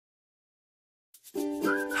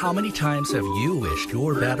How many times have you wished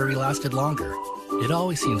your battery lasted longer? It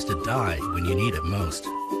always seems to die when you need it most.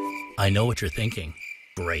 I know what you're thinking.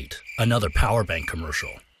 Great, another power bank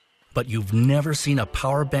commercial. But you've never seen a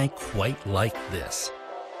power bank quite like this.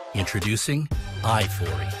 Introducing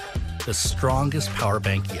IFORY, the strongest power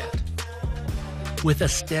bank yet. With a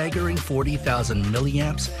staggering 40,000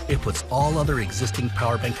 milliamps, it puts all other existing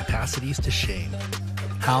power bank capacities to shame.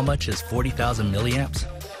 How much is 40,000 milliamps?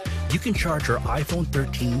 You can charge your iPhone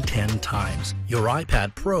 13 10 times, your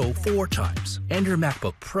iPad Pro 4 times, and your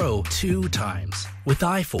MacBook Pro 2 times. With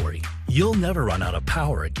IFORY, you'll never run out of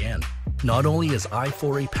power again. Not only is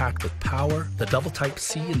IFORY packed with power, the double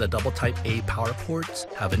Type-C and the double Type-A power ports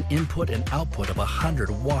have an input and output of 100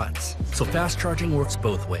 watts. So fast charging works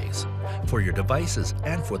both ways, for your devices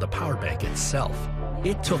and for the power bank itself.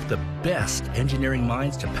 It took the best engineering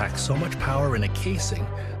minds to pack so much power in a casing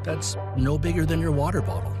that's no bigger than your water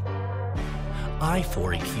bottle.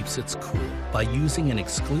 IFORY keeps its cool by using an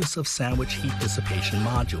exclusive sandwich heat dissipation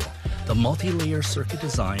module. The multi-layer circuit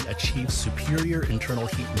design achieves superior internal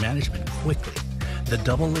heat management quickly. The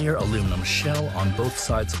double-layer aluminum shell on both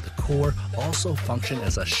sides of the core also function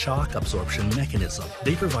as a shock absorption mechanism.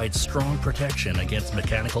 They provide strong protection against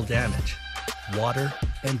mechanical damage, water,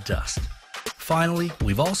 and dust. Finally,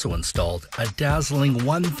 we've also installed a dazzling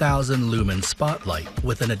 1,000 lumen spotlight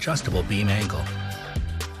with an adjustable beam angle.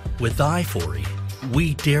 With IFORY,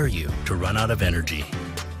 we dare you to run out of energy.